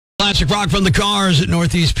Classic rock from the Cars at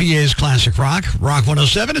Northeast PA's Classic Rock. Rock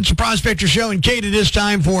 107. It's a Prospector show. And Kate, it is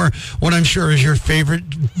time for what I'm sure is your favorite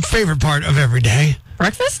part of every day.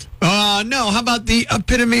 Breakfast? No. How about the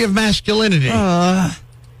epitome of masculinity? Hey,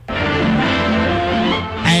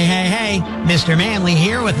 Mr. Manley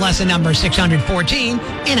here with lesson number 614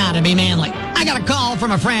 in How to Be Manly. I got a call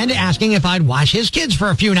from a friend asking if I'd watch his kids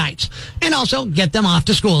for a few nights and also get them off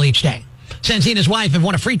to school each day. Since he and his wife have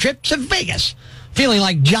won a free trip to Vegas. Feeling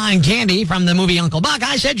like John Candy from the movie Uncle Buck,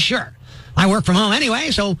 I said sure. I work from home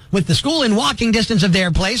anyway, so with the school in walking distance of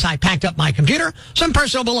their place, I packed up my computer, some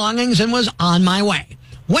personal belongings, and was on my way.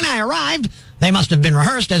 When I arrived, they must have been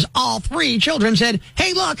rehearsed as all three children said,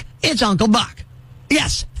 "Hey, look, it's Uncle Buck."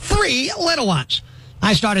 Yes, 3 little ones.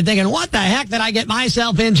 I started thinking, what the heck did I get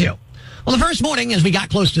myself into? Well, the first morning as we got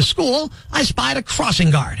close to school, I spied a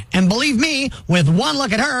crossing guard. And believe me, with one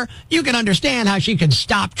look at her, you can understand how she could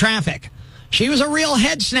stop traffic. She was a real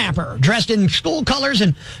head snapper, dressed in school colors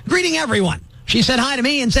and greeting everyone. She said hi to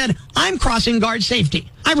me and said, "I'm crossing guard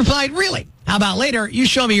safety." I replied, "Really? How about later you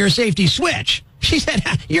show me your safety switch?" She said,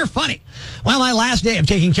 "You're funny." Well, my last day of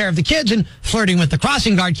taking care of the kids and flirting with the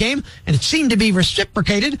crossing guard came, and it seemed to be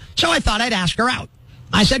reciprocated, so I thought I'd ask her out.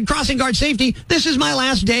 I said, "Crossing guard safety, this is my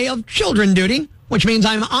last day of children duty, which means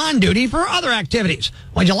I'm on duty for other activities.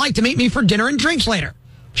 Would you like to meet me for dinner and drinks later?"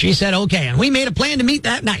 She said, okay, and we made a plan to meet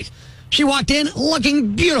that night. She walked in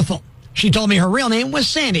looking beautiful. She told me her real name was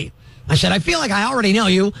Sandy. I said, "I feel like I already know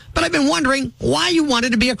you, but I've been wondering why you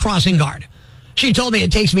wanted to be a crossing guard." She told me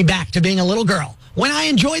it takes me back to being a little girl when I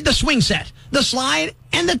enjoyed the swing set, the slide,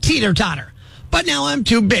 and the teeter-totter. But now I'm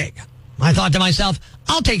too big. I thought to myself,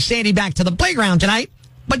 I'll take Sandy back to the playground tonight,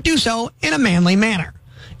 but do so in a manly manner.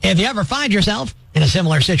 If you ever find yourself in a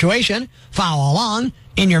similar situation, follow along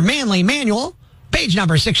in your manly manual, page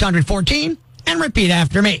number 614, and repeat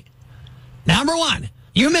after me. Number 1,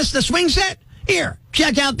 you missed the swing set? Here,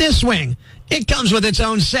 check out this swing. It comes with its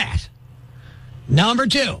own set. Number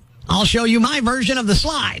 2, I'll show you my version of the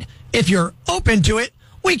slide. If you're open to it,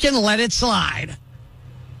 we can let it slide.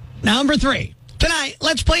 Number 3, tonight,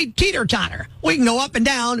 let's play teeter-totter. We can go up and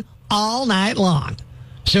down all night long.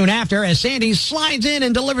 Soon after, as Sandy slides in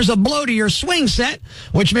and delivers a blow to your swing set,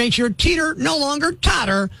 which makes your teeter no longer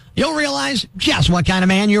totter, you'll realize just what kind of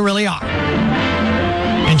man you really are.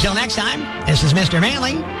 Until next time, this is Mr.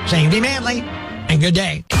 Manley saying be manly and good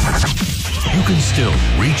day. You can still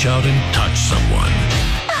reach out and touch someone.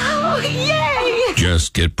 Oh, yay!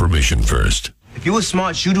 Just get permission first. If you were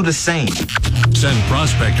smart, you do the same. Send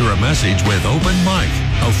Prospector a message with Open Mic,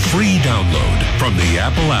 a free download from the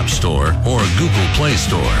Apple App Store or Google Play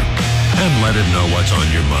Store. And let him know what's on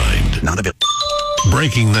your mind. Not a bit.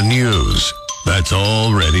 Breaking the news that's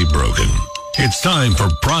already broken. It's time for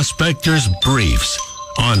Prospector's Briefs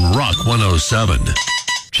on Rock 107.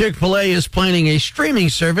 Chick-fil-A is planning a streaming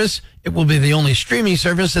service. It will be the only streaming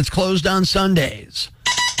service that's closed on Sundays.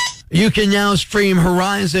 You can now stream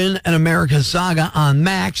Horizon and America's Saga on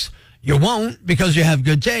Max. You won't because you have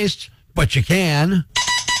good taste, but you can.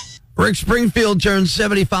 Rick Springfield turned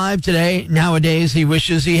 75 today. Nowadays, he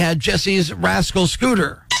wishes he had Jesse's Rascal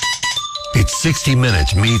scooter. It's 60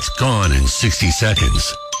 Minutes meets Gone in 60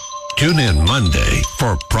 Seconds. Tune in Monday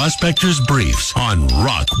for Prospector's Briefs on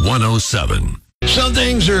Rock 107. Some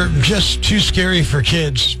things are just too scary for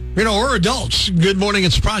kids, or adults. Good morning.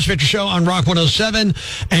 It's the Prospector Show on Rock 107.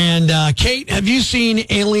 And Kate, have you seen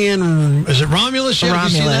Alien? Is it Romulus yet? Have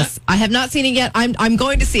you seen that? I have not seen it yet. I'm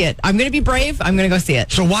going to see it. I'm going to be brave. I'm going to go see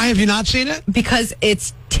it. So why have you not seen it? Because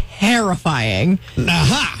it's terrifying.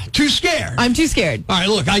 Aha! Too scared. I'm too scared. All right,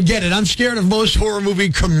 look, I get it. I'm scared of most horror movie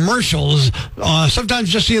commercials. Sometimes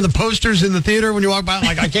just seeing the posters in the theater when you walk by,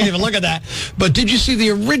 I can't even look at that. But did you see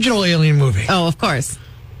the original Alien movie? Oh, of course.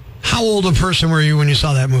 How old a person were you when you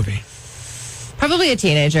saw that movie? Probably a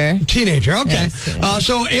teenager. Teenager, okay. Yes, teenager.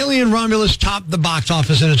 So Alien Romulus topped the box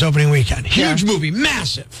office in its opening weekend. Huge movie,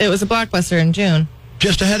 massive. It was a blockbuster in June.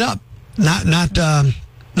 Just a head up, not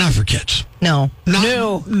for kids. No.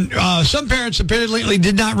 Some parents apparently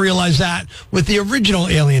did not realize that with the original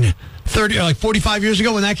Alien 45 years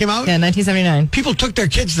ago when that came out. Yeah, 1979. People took their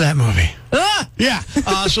kids to that movie. Yeah.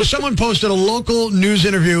 So someone posted a local news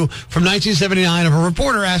interview from 1979 of a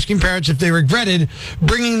reporter asking parents if they regretted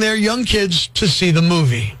bringing their young kids to see the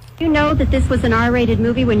movie. You know that this was an R-rated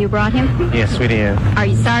movie when you brought him? Yes, we did. Are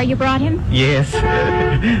you sorry you brought him? Yes,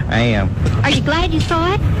 I am. Are you glad you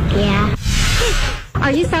saw it? Yeah.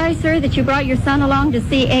 Are you sorry, sir, that you brought your son along to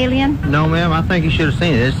see Alien? No, ma'am, I think he should have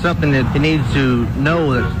seen it. It's something that he needs to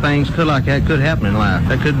know, that things like that could happen in life.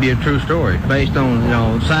 That could be a true story based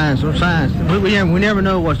on, science. We never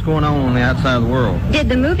know what's going on the outside of the world. Did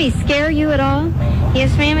the movie scare you at all?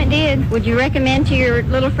 Yes, ma'am, it did. Would you recommend to your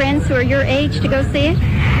little friends who are your age to go see it?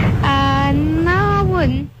 No, I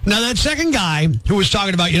wouldn't. Now, that second guy who was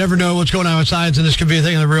talking about you never know what's going on with science and this could be a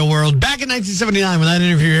thing in the real world, back in 1979 when that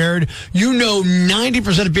interview aired,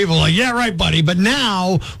 90% of people are like, yeah, right, buddy. But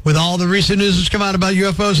now, with all the recent news that's come out about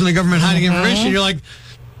UFOs and the government hiding information, you're like,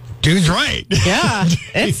 dude's right. Yeah,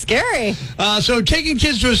 it's scary. So taking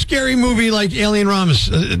kids to a scary movie like Alien Ramos,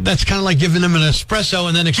 that's kind of like giving them an espresso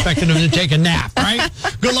and then expecting them to take a nap, right?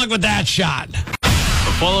 Good luck with that shot.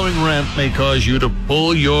 The following rant may cause you to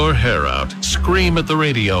pull your hair out, scream at the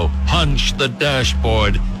radio, punch the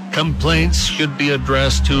dashboard. Complaints should be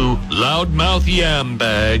addressed to Loudmouth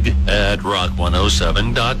Yambag at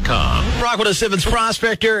rock107.com. Rock 107's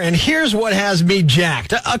Prospector, and here's what has me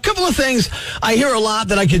jacked. A couple of things I hear a lot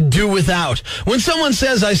that I could do without. When someone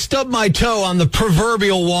says I stubbed my toe on the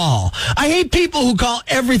proverbial wall, I hate people who call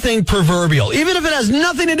everything proverbial, even if it has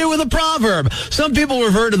nothing to do with a proverb. Some people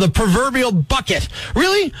refer to the proverbial bucket.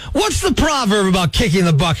 Really? What's the proverb about kicking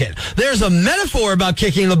the bucket? There's a metaphor about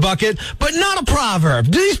kicking the bucket, but not a proverb.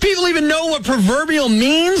 Do these people even know what proverbial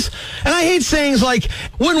means? And I hate sayings like,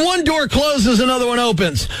 when one door closes, another one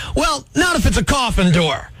opens. Well, not if it's a coffin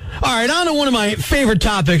door. All right, on to one of my favorite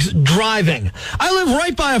topics, driving. I live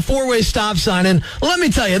right by a four-way stop sign, and let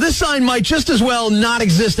me tell you, this sign might just as well not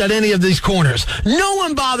exist at any of these corners. No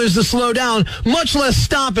one bothers to slow down, much less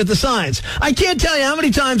stop at the signs. I can't tell you how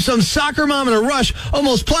many times some soccer mom in a rush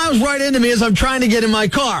almost plows right into me as I'm trying to get in my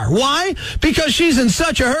car. Why? Because she's in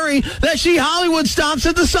such a hurry that she Hollywood stops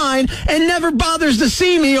at the sign and never bothers to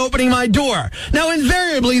see me opening my door. Now,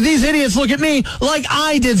 invariably, these idiots look at me like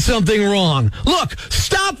I did something wrong. Look,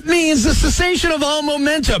 stop means the cessation of all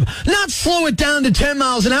momentum, not slow it down to 10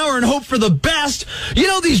 miles an hour and hope for the best.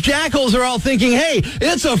 These jackals are all thinking, hey,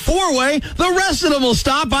 it's a four-way. The rest of them will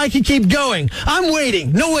stop. I can keep going. I'm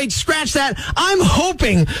waiting. No, wait, scratch that. I'm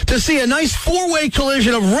hoping to see a nice four-way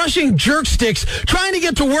collision of rushing jerk sticks trying to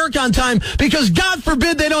get to work on time because God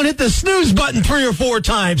forbid they don't hit the snooze button 3 or 4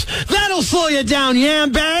 times. That'll slow you down,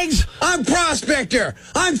 yam bags. I'm Prospector.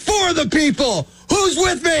 I'm for the people. Who's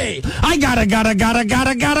with me? I gotta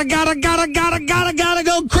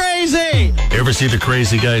go crazy. Ever see the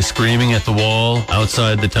crazy guy screaming at the wall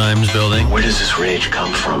outside the Times building? Where does this rage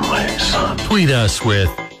come from, my son? Tweet us with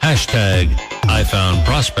hashtag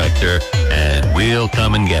 #IFoundProspector and we'll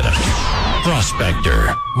come and get him.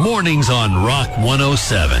 Prospector, mornings on Rock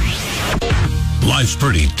 107. Life's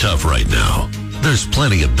pretty tough right now. There's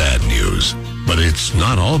plenty of bad news, but it's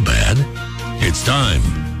not all bad. It's time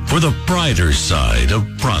for the brighter side of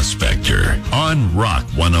Prospector on Rock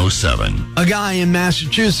 107. A guy in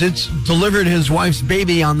Massachusetts delivered his wife's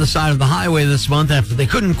baby on the side of the highway this month after they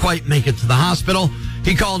couldn't quite make it to the hospital.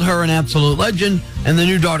 He called her an absolute legend, and the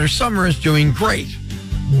new daughter, Summer, is doing great.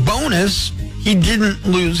 Bonus, he didn't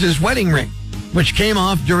lose his wedding ring, which came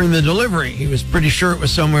off during the delivery. He was pretty sure it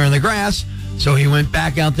was somewhere in the grass, so he went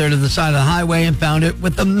back out there to the side of the highway and found it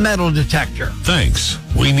with the metal detector. Thanks.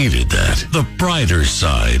 We needed that. The brighter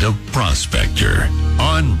side of Prospector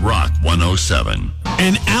on Rock 107.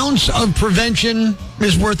 An ounce of prevention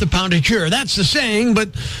is worth a pound of cure. That's the saying, but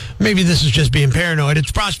maybe this is just being paranoid.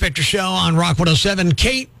 It's Prospector Show on Rock 107.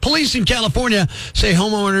 Kate, police in California say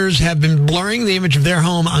homeowners have been blurring the image of their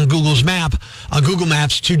home on Google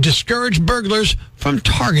Maps to discourage burglars from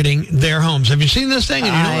targeting their homes. Have you seen this thing? And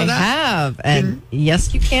you know I that? have, and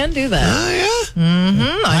yes, you can do that. Oh,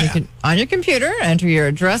 yeah? On your computer, enter your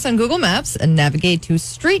address on Google Maps and navigate to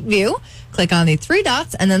Street View. Click on the 3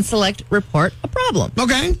 dots and then select Report a Problem.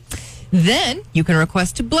 Okay. Then you can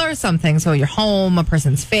request to blur something, so your home, a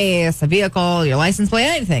person's face, a vehicle, your license plate,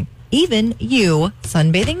 anything. Even you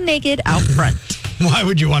sunbathing naked out front. Why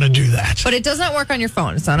would you want to do that? But it does not work on your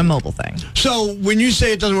phone. It's not a mobile thing. So when you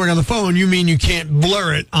say it doesn't work on the phone, you mean you can't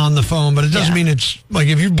blur it on the phone, but it doesn't mean it's, like,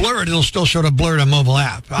 if you blur it, it'll still show up blurred on the mobile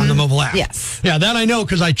app. Yes. Yeah, that I know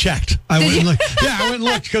because I checked. I went and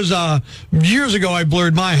looked because years ago I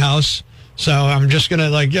blurred my house. So I'm just going to,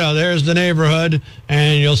 there's the neighborhood,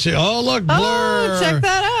 and you'll see, look, blur. Oh, check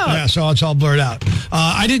that out. Yeah, so it's all blurred out.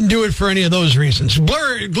 I didn't do it for any of those reasons.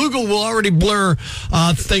 Google will already blur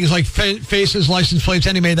things like faces, license plates,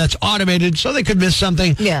 anyway, that's automated, so they could miss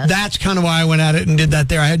something. Yeah. That's kind of why I went at it and did that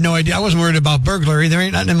there. I had no idea. I wasn't worried about burglary. There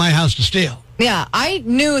ain't nothing in my house to steal. Yeah, I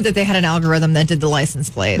knew that they had an algorithm that did the license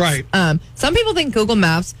plates. Right. Some people think Google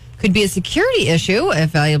Maps could be a security issue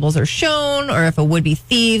if valuables are shown, or if a would-be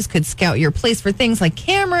thieves could scout your place for things like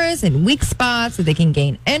cameras and weak spots that they can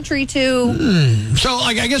gain entry to. So,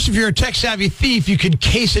 I guess if you're a tech-savvy thief, you could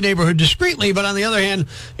case a neighborhood discreetly, but on the other hand,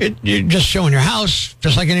 you're just showing your house,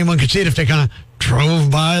 just like anyone could see it if they kind of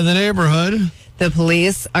drove by the neighborhood. The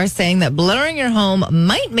police are saying that blurring your home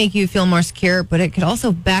might make you feel more secure, but it could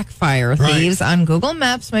also backfire. Right. Thieves on Google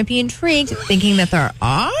Maps might be intrigued, thinking that there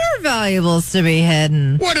are valuables to be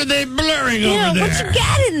hidden. What are they blurring Yeah, over there? what you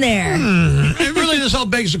got in there? It really just all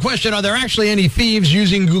begs the question, are there actually any thieves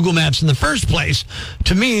using Google Maps in the first place?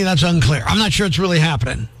 To me, that's unclear. I'm not sure it's really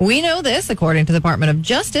happening. We know this, according to the Department of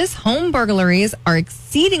Justice. Home burglaries are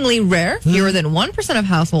exceedingly rare. Fewer than 1% of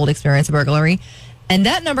households experience a burglary. And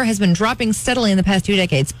that number has been dropping steadily in the past 2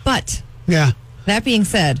 decades. But Yeah. that being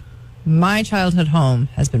said, my childhood home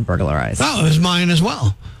has been burglarized. Oh, it was mine as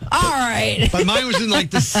well. All right. But mine was in like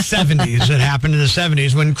the 70s. It happened in the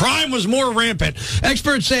 70s when crime was more rampant.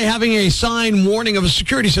 Experts say having a sign warning of a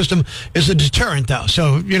security system is a deterrent, though.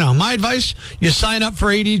 So, my advice, you sign up for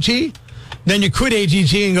ADT, then you quit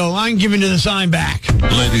ADT and go, I'm giving you the sign back.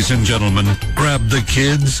 Ladies and gentlemen, grab the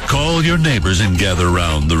kids, call your neighbors, and gather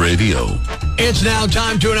around the radio. It's now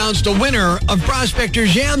time to announce the winner of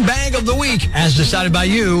Prospector's Yam Bag of the Week, as decided by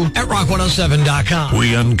you at rock107.com.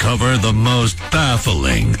 We uncover the most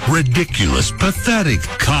baffling, ridiculous, pathetic,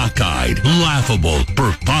 cockeyed, laughable,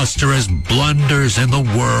 preposterous blunders in the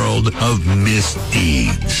world of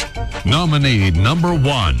misdeeds. Nominee number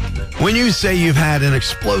 1. When you say you've had an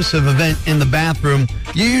explosive event in the bathroom,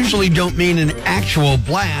 you usually don't mean an actual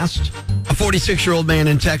blast. A 46-year-old man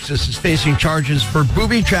in Texas is facing charges for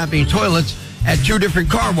booby-trapping toilets at 2 different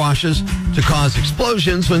car washes to cause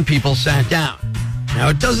explosions when people sat down. Now,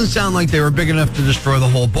 it doesn't sound like they were big enough to destroy the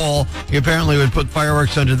whole bowl. He apparently would put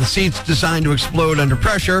fireworks under the seats designed to explode under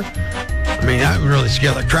pressure. I mean, that would really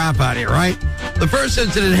scare the crap out of you, right? The first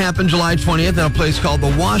incident happened July 20th at a place called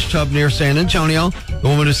the Wash Tub near San Antonio. The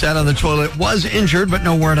woman who sat on the toilet was injured, but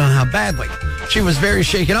no word on how badly. She was very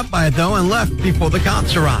shaken up by it, though, and left before the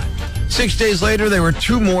cops arrived. 6 days later, there were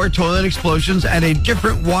 2 more toilet explosions at a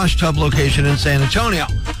different wash tub location in San Antonio.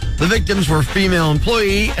 The victims were a female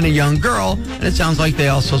employee and a young girl, and it sounds like they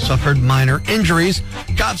also suffered minor injuries.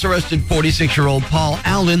 Cops arrested 46-year-old Paul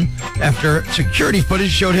Alden after security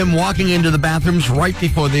footage showed him walking into the bathrooms right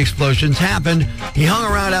before the explosions happened. He hung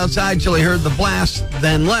around outside till he heard the blast,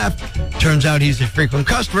 then left. Turns out he's a frequent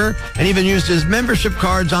customer and even used his membership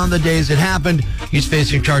cards on the days it happened. He's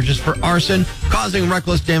facing charges for arson, causing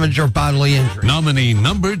reckless damage or bodily injury. Nominee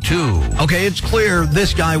number 2. Okay, it's clear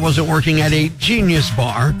this guy wasn't working at a Genius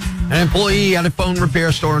Bar. An employee at a phone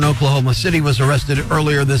repair store in Oklahoma City was arrested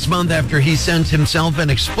earlier this month after he sent himself an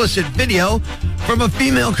explicit video from a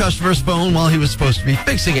female customer's phone while he was supposed to be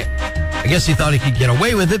fixing it. I guess he thought he could get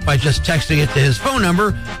away with it by just texting it to his phone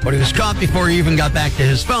number, but he was caught before he even got back to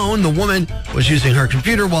his phone. The woman was using her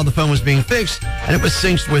computer while the phone was being fixed, and it was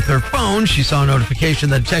synced with her phone. She saw a notification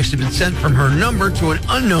that a text had been sent from her number to an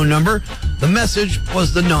unknown number. The message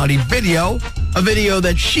was the naughty video, a video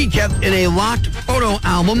that she kept in a locked photo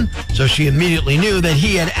album, so she immediately knew that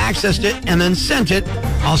he had accessed it and then sent it.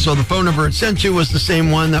 Also, the phone number it sent to was the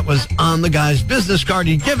same one that was on the guy's business card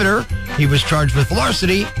he'd given her. He was charged with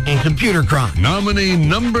larceny and computer crime. Nominee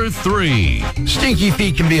number 3. Stinky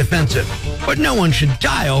feet can be offensive, but no one should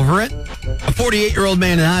die over it. A 48-year-old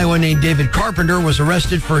man in Iowa named David Carpenter was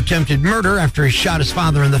arrested for attempted murder after he shot his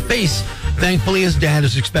father in the face. Thankfully, his dad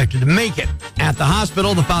is expected to make it. At the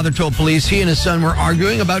hospital, the father told police he and his son were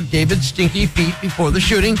arguing about David's stinky feet before the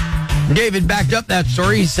shooting. David backed up that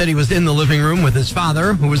story. He said he was in the living room with his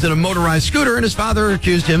father, who was in a motorized scooter, and his father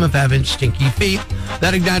accused him of having stinky feet.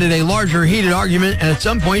 That ignited a larger heated argument, and at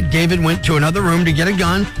some point, David went to another room to get a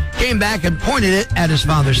gun, came back and pointed it at his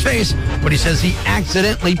father's face, but he says he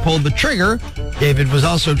accidentally pulled the trigger. David was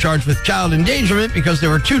also charged with child endangerment because there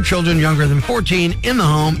were 2 children younger than 14 in the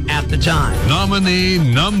home at the time. Nominee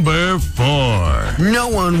number 4. No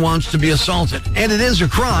one wants to be assaulted, and it is a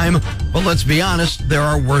crime, but let's be honest, there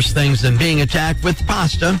are worse things than being attacked with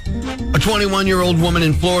pasta. A 21-year-old woman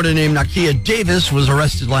in Florida named Nakia Davis was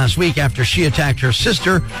arrested last week after she attacked her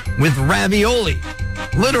sister with ravioli.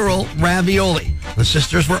 Literal ravioli. The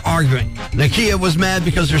sisters were arguing. Nakia was mad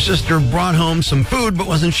because her sister brought home some food but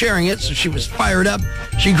wasn't sharing it, so she was fired up.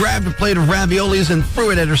 She grabbed a plate of raviolis and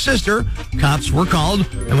threw it at her sister. Cops were called,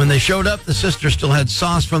 and when they showed up, the sister still had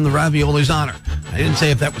sauce from the raviolis on her. I didn't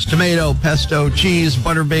say if that was tomato, pesto, cheese,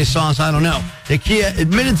 butter-based sauce, I don't know. Nakia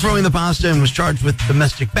admitted throwing the pasta and was charged with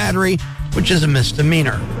domestic battery. which is a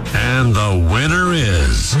misdemeanor. And the winner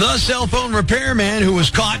is... The cell phone repairman who was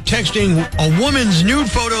caught texting a woman's nude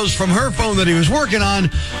photos from her phone that he was working on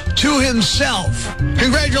to himself.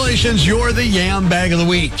 Congratulations, you're the Yam Bag of the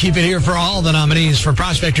Week. Keep it here for all the nominees for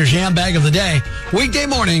Prospector's Yam Bag of the Day, weekday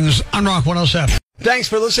mornings on Rock 107. Thanks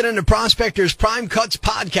for listening to Prospector's Prime Cuts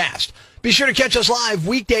podcast. Be sure to catch us live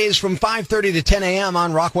weekdays from 5:30 to 10 a.m.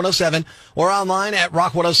 on Rock 107 or online at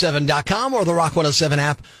rock107.com or the Rock 107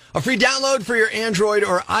 app. A free download for your Android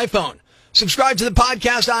or iPhone. Subscribe to the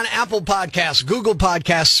podcast on Apple Podcasts, Google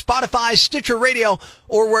Podcasts, Spotify, Stitcher Radio,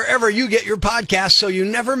 or wherever you get your podcasts so you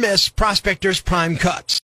never miss Prospector's Prime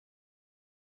Cuts.